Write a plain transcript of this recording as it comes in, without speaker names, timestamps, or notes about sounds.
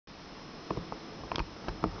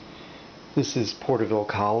This is Porterville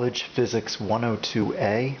College, Physics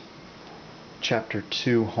 102A, Chapter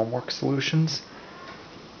 2, Homework Solutions.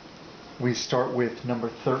 We start with number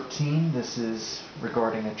 13. This is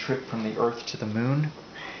regarding a trip from the Earth to the Moon.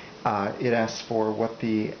 It asks for what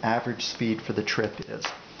the average speed for the trip is.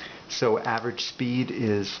 So average speed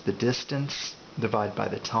is the distance divided by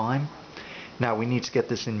the time. Now we need to get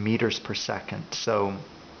this in meters per second. So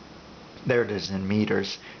there it is in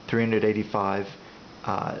meters, 385.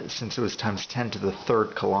 Since it was times 10 to the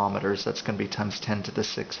third kilometers, that's going to be times 10 to the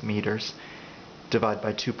 6th meters. Divide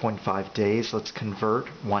by 2.5 days. Let's convert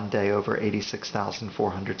 1 day over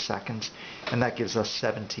 86,400 seconds, and that gives us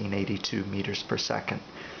 1782 meters per second.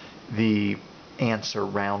 The answer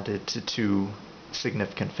rounded to two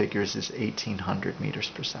significant figures is 1800 meters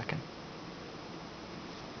per second.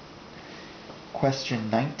 Question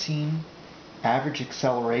 19. Average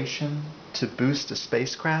acceleration to boost a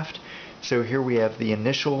spacecraft. So here we have the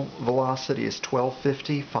initial velocity is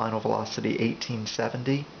 1250, final velocity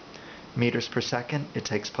 1870 meters per second. It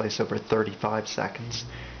takes place over 35 seconds.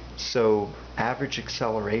 So average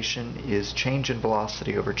acceleration is change in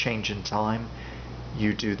velocity over change in time.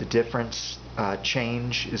 You do the difference.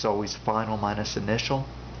 Change is always final minus initial,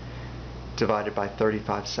 divided by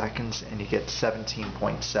 35 seconds, and you get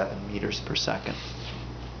 17.7 meters per second.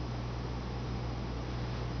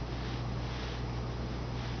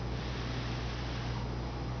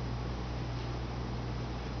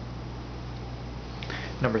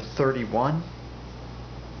 Number 31,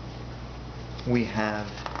 we have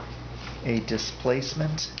a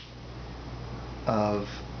displacement of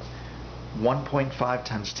 1.5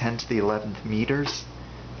 times 10 to the 11th meters.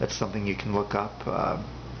 That's something you can look up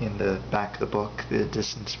in the back of the book, the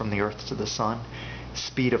distance from the Earth to the Sun.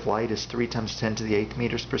 Speed of light is 3 times 10 to the 8th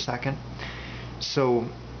meters per second. So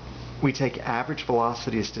we take average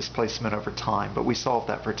velocity as displacement over time, but we solve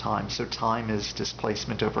that for time. So time is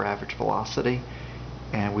displacement over average velocity.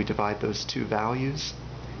 And we divide those two values,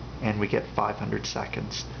 and we get 500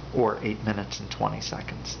 seconds, or 8 minutes and 20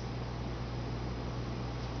 seconds.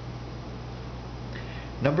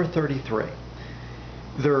 Number 33.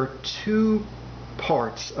 There are two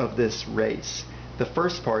parts of this race. The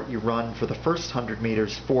first part you run for the first 100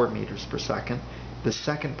 meters 4 meters per second. The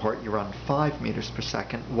second part you run 5 meters per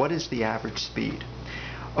second. What is the average speed?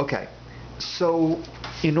 Okay. So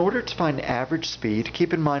in order to find average speed,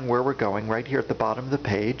 keep in mind where we're going, right here at the bottom of the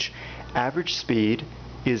page. Average speed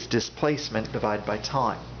is displacement divided by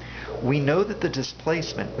time. We know that the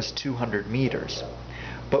displacement was 200 meters,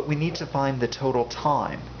 but we need to find the total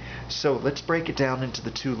time. So let's break it down into the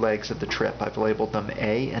two legs of the trip. I've labeled them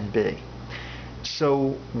A and B.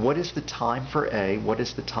 So what is the time for A? What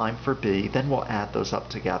is the time for B? Then we'll add those up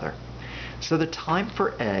together. So the time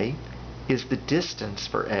for A is the distance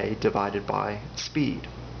for A divided by speed.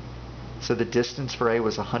 So the distance for A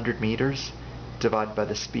was 100 meters divided by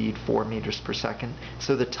the speed 4 meters per second.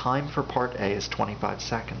 So the time for part A is 25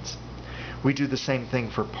 seconds. We do the same thing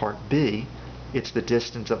for part B. It's the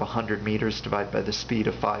distance of 100 meters divided by the speed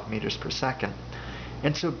of 5 meters per second.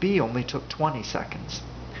 And so B only took 20 seconds.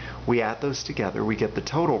 We add those together, we get the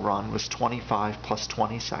total run was 25 plus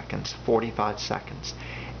 20 seconds, 45 seconds.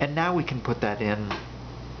 And now we can put that in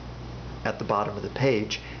at the bottom of the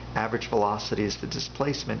page. Average velocity is the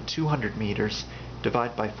displacement, 200 meters,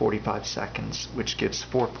 divided by 45 seconds, which gives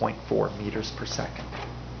 4.4 meters per second.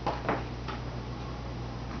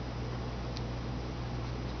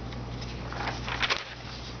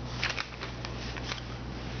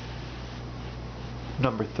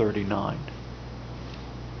 Number 39.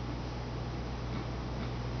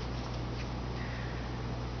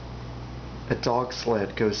 A dog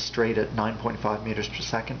sled goes straight at 9.5 meters per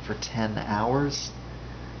second for 10 hours.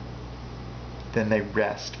 Then they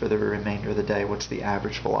rest for the remainder of the day. What's the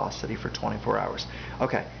average velocity for 24 hours?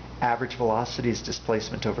 Okay, average velocity is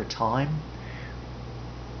displacement over time.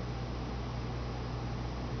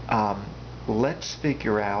 Let's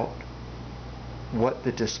figure out what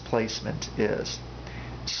the displacement is.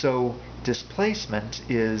 So displacement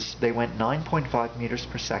is they went 9.5 meters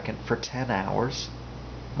per second for 10 hours.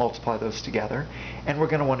 Multiply those together, and we're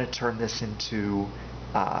going to want to turn this into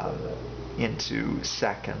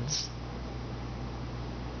seconds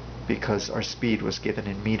because our speed was given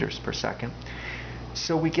in meters per second.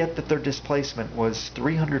 So we get that their displacement was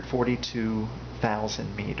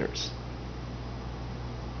 342,000 meters.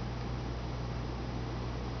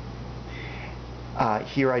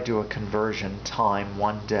 Here I do a conversion. Time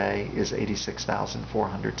 1 day is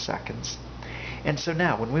 86,400 seconds. And so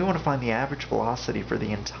now, when we want to find the average velocity for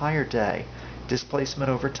the entire day, displacement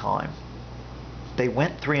over time, they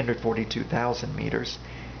went 342,000 meters.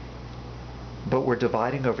 but we're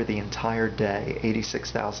dividing over the entire day,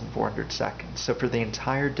 86,400 seconds. So for the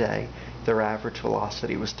entire day, their average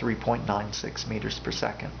velocity was 3.96 meters per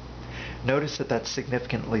second. Notice that that's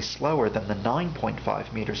significantly slower than the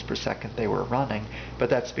 9.5 meters per second they were running, but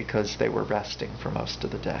that's because they were resting for most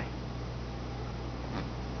of the day.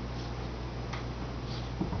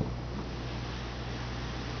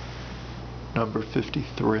 Number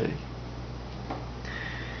 53.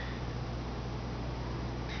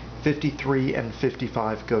 53 and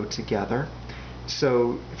 55 go together.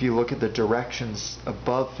 So if you look at the directions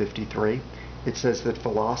above 53, it says that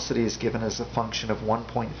velocity is given as a function of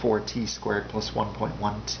 1.4 t squared plus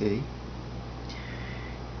 1.1 t.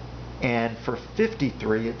 And for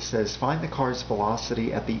 53, it says find the car's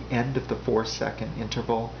velocity at the end of the 4-second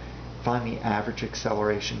interval. Find the average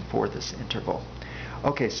acceleration for this interval.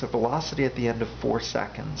 Okay, so velocity at the end of 4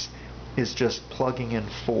 seconds is just plugging in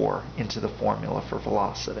 4 into the formula for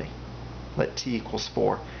velocity. Let t equals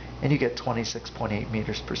 4, and you get 26.8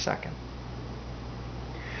 meters per second.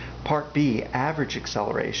 Part B, average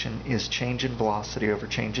acceleration, is change in velocity over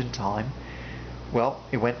change in time. Well,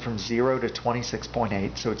 it went from 0 to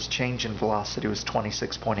 26.8, so its change in velocity was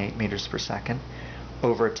 26.8 meters per second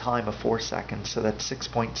over a time of 4 seconds, so that's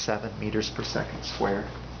 6.7 meters per second squared.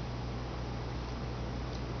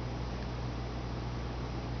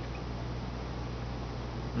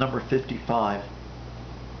 Number 55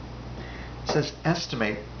 says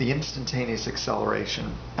estimate the instantaneous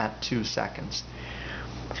acceleration at 2 seconds.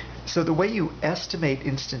 So the way you estimate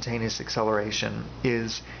instantaneous acceleration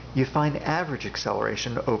is you find average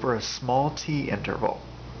acceleration over a small t interval,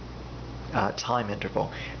 time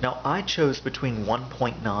interval. Now I chose between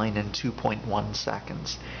 1.9 and 2.1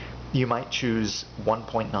 seconds. You might choose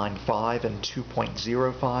 1.95 and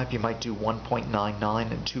 2.05. You might do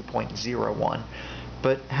 1.99 and 2.01.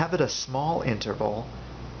 But have it a small interval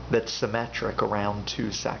that's symmetric around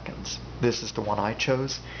 2 seconds. This is the one I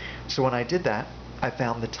chose. So when I did that, I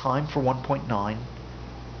found the time for 1.9,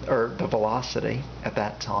 or the velocity at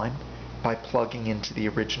that time, by plugging into the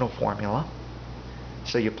original formula.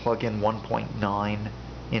 So you plug in 1.9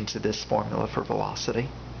 into this formula for velocity.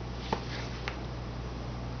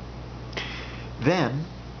 Then,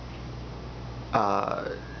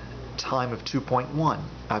 time of 2.1.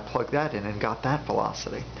 I plugged that in and got that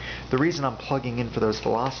velocity. The reason I'm plugging in for those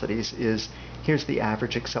velocities is here's the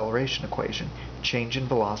average acceleration equation. Change in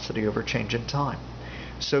velocity over change in time.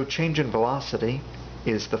 So change in velocity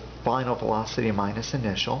is the final velocity minus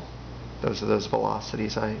initial. Those are those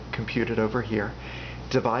velocities I computed over here,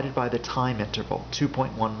 divided by the time interval,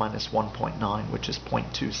 2.1 minus 1.9, which is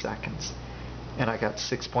 0.2 seconds. And I got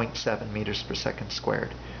 6.7 meters per second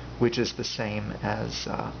squared, which is the same as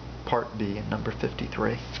Part B in number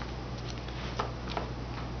 53.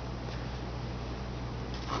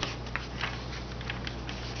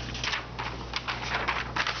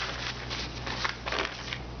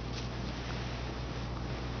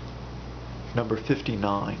 Number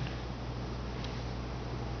 59.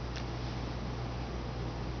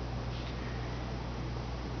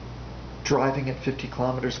 Driving at 50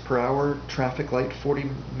 kilometers per hour, traffic light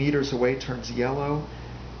 40 meters away turns yellow.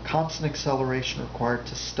 Constant acceleration required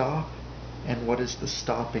to stop, and what is the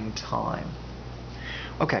stopping time?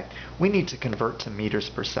 Okay, we need to convert to meters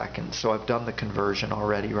per second, so I've done the conversion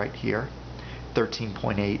already right here.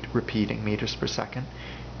 13.8 repeating meters per second.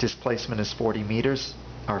 Displacement is 40 meters.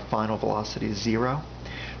 Our final velocity is 0.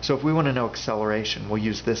 So if we want to know acceleration, we'll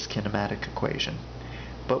use this kinematic equation,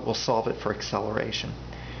 but we'll solve it for acceleration.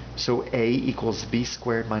 So A equals v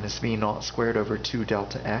squared minus v naught squared over 2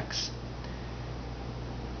 delta x.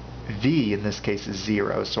 V in this case is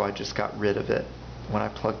 0, so I just got rid of it when I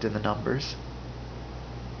plugged in the numbers.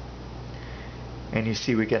 And you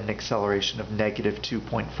see we get an acceleration of negative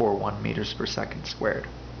 2.41 meters per second squared.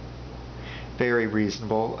 Very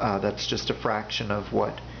reasonable. That's just a fraction of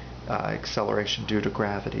what acceleration due to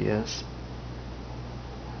gravity is.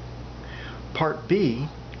 Part B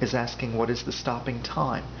is asking what is the stopping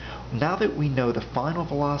time. Now that we know the final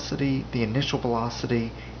velocity, the initial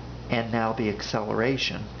velocity, and now the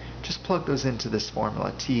acceleration, just plug those into this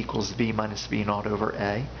formula, t equals v minus v naught over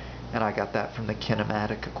a, and I got that from the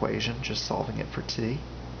kinematic equation, just solving it for t,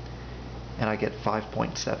 and I get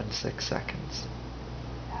 5.76 seconds.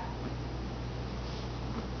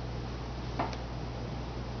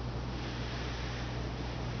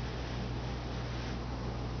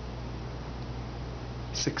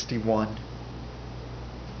 '61.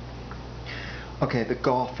 Okay, the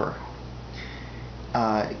golfer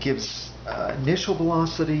gives initial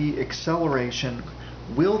velocity, acceleration.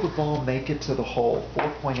 Will the ball make it to the hole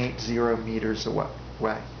 4.80 meters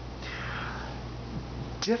away?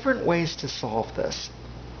 different ways to solve this.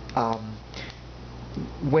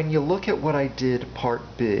 When you look at what I did part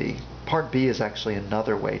B is actually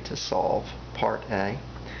another way to solve part A,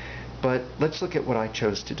 but let's look at what I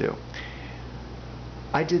chose to do.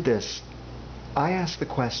 I did this. I asked the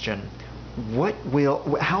question,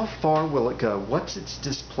 how far will it go? What's its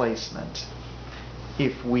displacement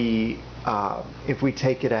if we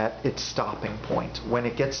take it at its stopping point? When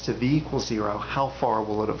it gets to v equals 0, how far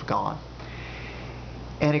will it have gone?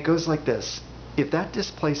 And it goes like this. If that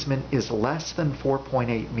displacement is less than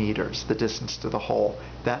 4.8 meters, the distance to the hole,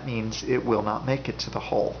 that means it will not make it to the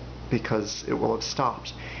hole because it will have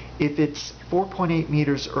stopped. If it's 4.8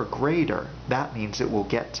 meters or greater, that means it will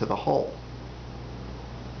get to the hole.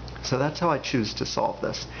 So that's how I choose to solve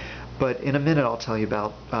this. But in a minute I'll tell you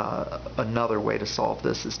about another way to solve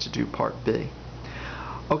this, is to do part B.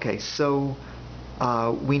 Okay, so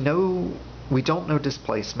we don't know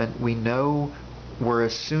displacement. We know we're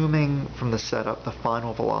assuming from the setup the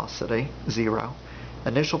final velocity, 0.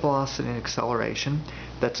 Initial velocity and acceleration.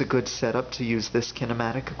 That's a good setup to use this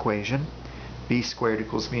kinematic equation. V squared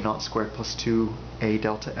equals v naught squared plus 2a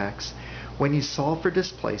delta x. When you solve for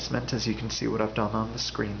displacement, as you can see what I've done on the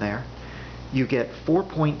screen there, you get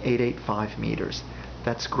 4.885 meters.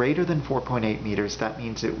 That's greater than 4.8 meters. That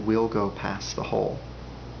means it will go past the hole.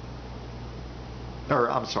 Or,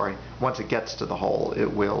 I'm sorry, once it gets to the hole,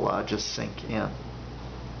 it will just sink in.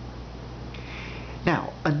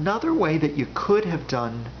 Now, another way that you could have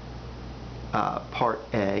done part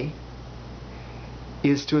A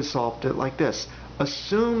is to have solved it like this.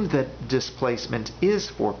 Assume that displacement is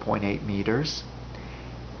 4.8 meters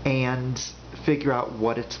and figure out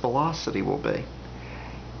what its velocity will be.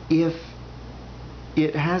 If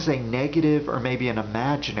it has a negative or maybe an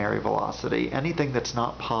imaginary velocity, anything that's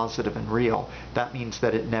not positive and real, that means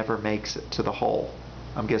that it never makes it to the hole.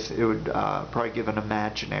 I'm guessing it would probably give an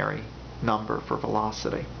imaginary number for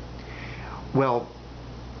velocity. Well,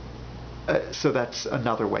 so that's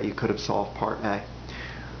another way you could have solved part A.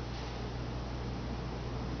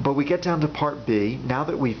 But we get down to part B. Now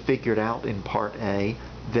that we've figured out in part A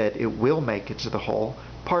that it will make it to the hole,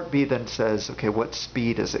 part B then says, okay, what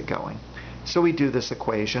speed is it going? So we do this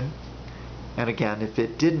equation, and again, if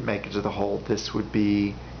it didn't make it to the hole, this would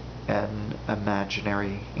be an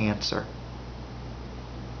imaginary answer.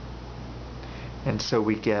 And so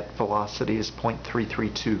we get velocity is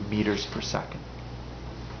 0.332 meters per second.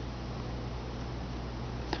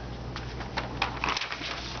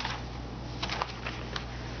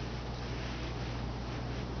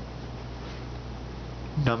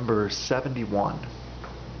 Number 71.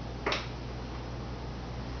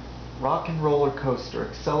 Rock and roller coaster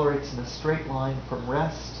accelerates in a straight line from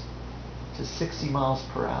rest to 60 miles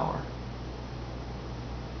per hour.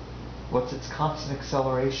 What's its constant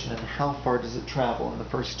acceleration and how far does it travel in the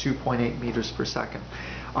first 2.8 meters per second?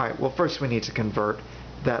 Alright, well first we need to convert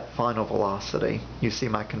that final velocity. You see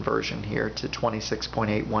my conversion here to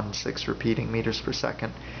 26.816 repeating meters per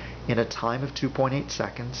second in a time of 2.8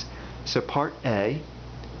 seconds. So part A,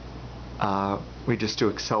 we just do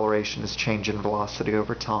acceleration as change in velocity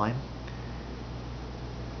over time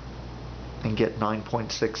and get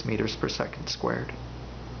 9.6 meters per second squared.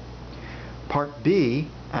 Part B,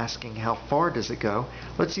 asking how far does it go,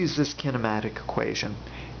 let's use this kinematic equation.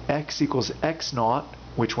 X equals x naught,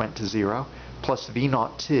 which went to 0, plus v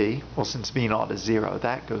naught t, well since v naught is 0,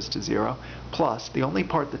 that goes to 0, plus the only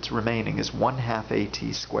part that's remaining is 1/2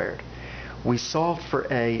 at squared. We solved for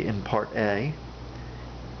A in part A.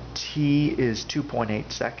 T is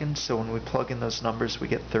 2.8 seconds, so when we plug in those numbers we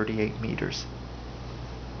get 38 meters.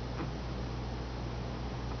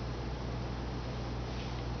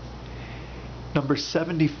 Number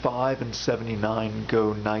 75 and 79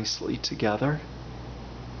 go nicely together.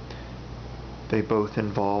 They both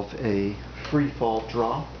involve a free fall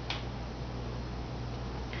drop.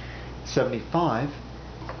 75,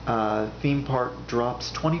 theme park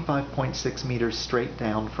drops 25.6 meters straight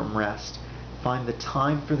down from rest. Find the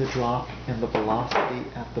time for the drop and the velocity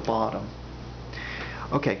at the bottom.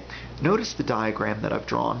 Okay, notice the diagram that I've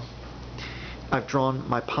drawn. I've drawn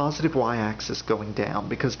my positive y-axis going down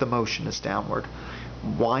because the motion is downward.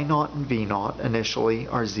 Y naught and V naught initially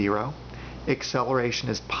are 0. Acceleration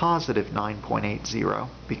is positive 9.80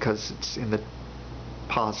 because it's in the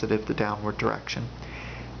positive, the downward direction.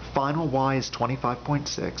 Final y is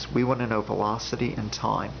 25.6. We want to know velocity and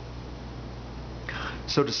time.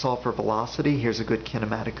 So to solve for velocity, here's a good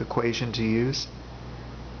kinematic equation to use.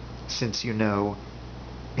 Since you know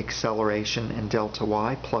acceleration and delta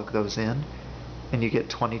y, plug those in, and you get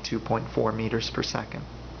 22.4 meters per second.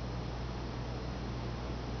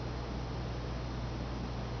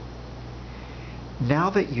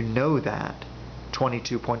 Now that you know that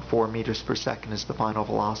 22.4 meters per second is the final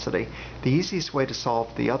velocity, the easiest way to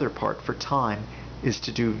solve the other part for time is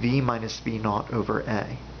to do v minus v naught over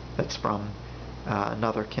a. That's from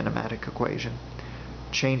another kinematic equation.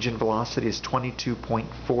 Change in velocity is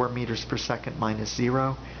 22.4 meters per second minus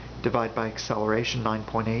 0. Divide by acceleration,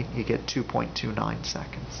 9.8, you get 2.29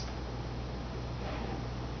 seconds.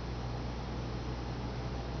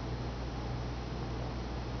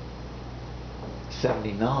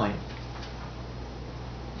 '79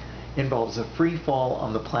 involves a free fall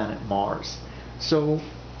on the planet Mars. So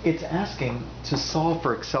it's asking to solve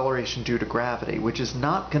for acceleration due to gravity, which is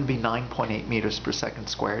not going to be 9.8 meters per second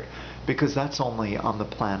squared, because that's only on the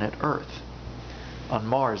planet Earth. On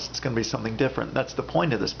Mars, it's going to be something different. That's the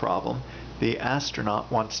point of this problem. The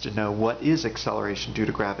astronaut wants to know what is acceleration due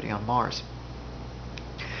to gravity on Mars.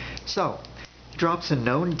 So, he drops a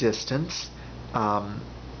known distance.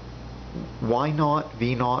 Y naught,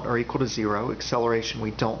 V naught are equal to 0. Acceleration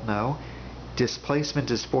we don't know.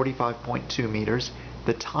 Displacement is 45.2 meters.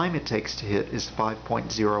 The time it takes to hit is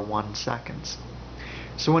 5.01 seconds.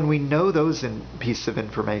 So when we know those pieces of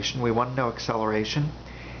information, we want to know acceleration.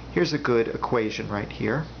 Here's a good equation right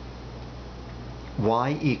here.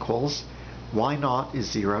 Y equals, Y naught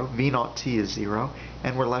is 0, V naught t is 0,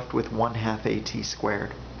 and we're left with 1/2 at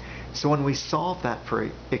squared. So when we solve that for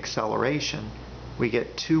acceleration, we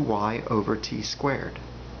get 2y over t squared.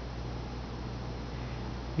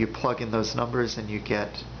 You plug in those numbers and you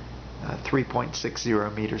get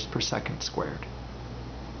 3.60 meters per second squared.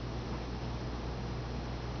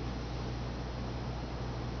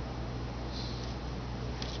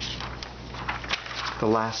 The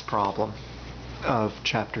last problem of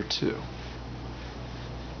chapter 2.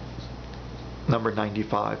 Number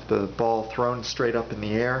 95. The ball thrown straight up in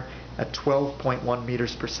the air at 12.1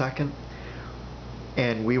 meters per second.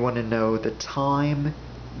 And we want to know the time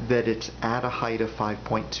that it's at a height of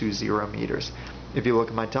 5.20 meters. If you look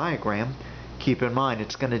at my diagram, keep in mind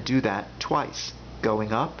it's going to do that twice,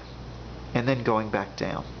 going up and then going back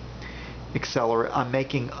down. I'm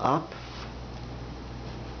making up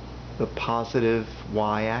the positive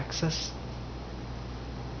y-axis.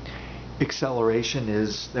 Acceleration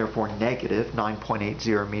is therefore negative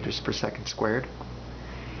 9.80 meters per second squared.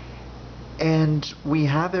 And we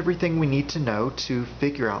have everything we need to know to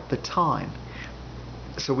figure out the time.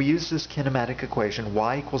 So we use this kinematic equation,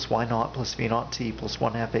 y equals y naught plus v naught t plus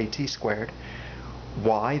 1/2 at squared.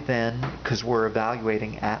 Y then, because we're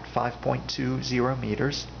evaluating at 5.20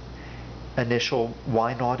 meters, initial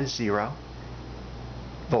y naught is 0,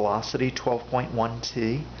 velocity 12.1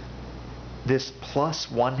 t, this plus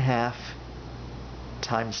 1/2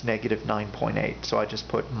 times negative 9.8, so I just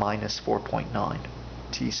put minus 4.9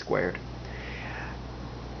 t squared.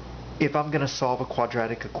 If I'm going to solve a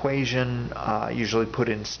quadratic equation, I usually put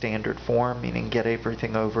in standard form, meaning get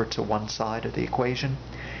everything over to one side of the equation.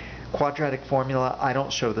 Quadratic formula, I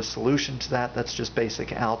don't show the solution to that, that's just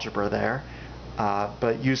basic algebra there,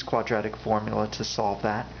 but use quadratic formula to solve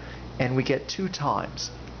that. And we get two times.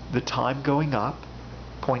 The time going up,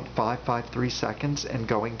 0.553 seconds, and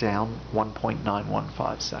going down,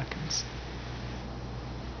 1.915 seconds.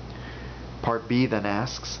 Part B then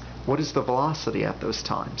asks, what is the velocity at those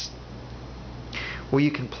times? Well,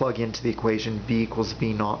 you can plug into the equation v equals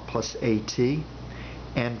v naught plus at,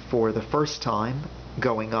 and for the first time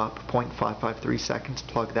going up 0.553 seconds,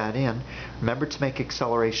 plug that in. Remember to make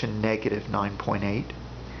acceleration negative 9.8,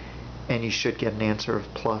 and you should get an answer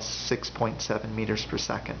of plus 6.7 meters per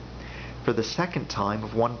second. For the second time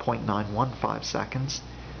of 1.915 seconds,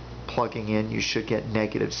 plugging in, you should get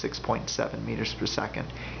negative 6.7 meters per second.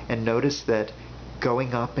 And notice that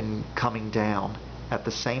going up and coming down at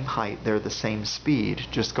the same height, they're the same speed,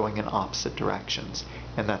 just going in opposite directions.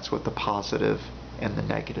 And that's what the positive and the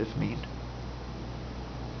negative mean.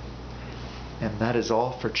 And that is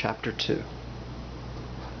all for chapter 2.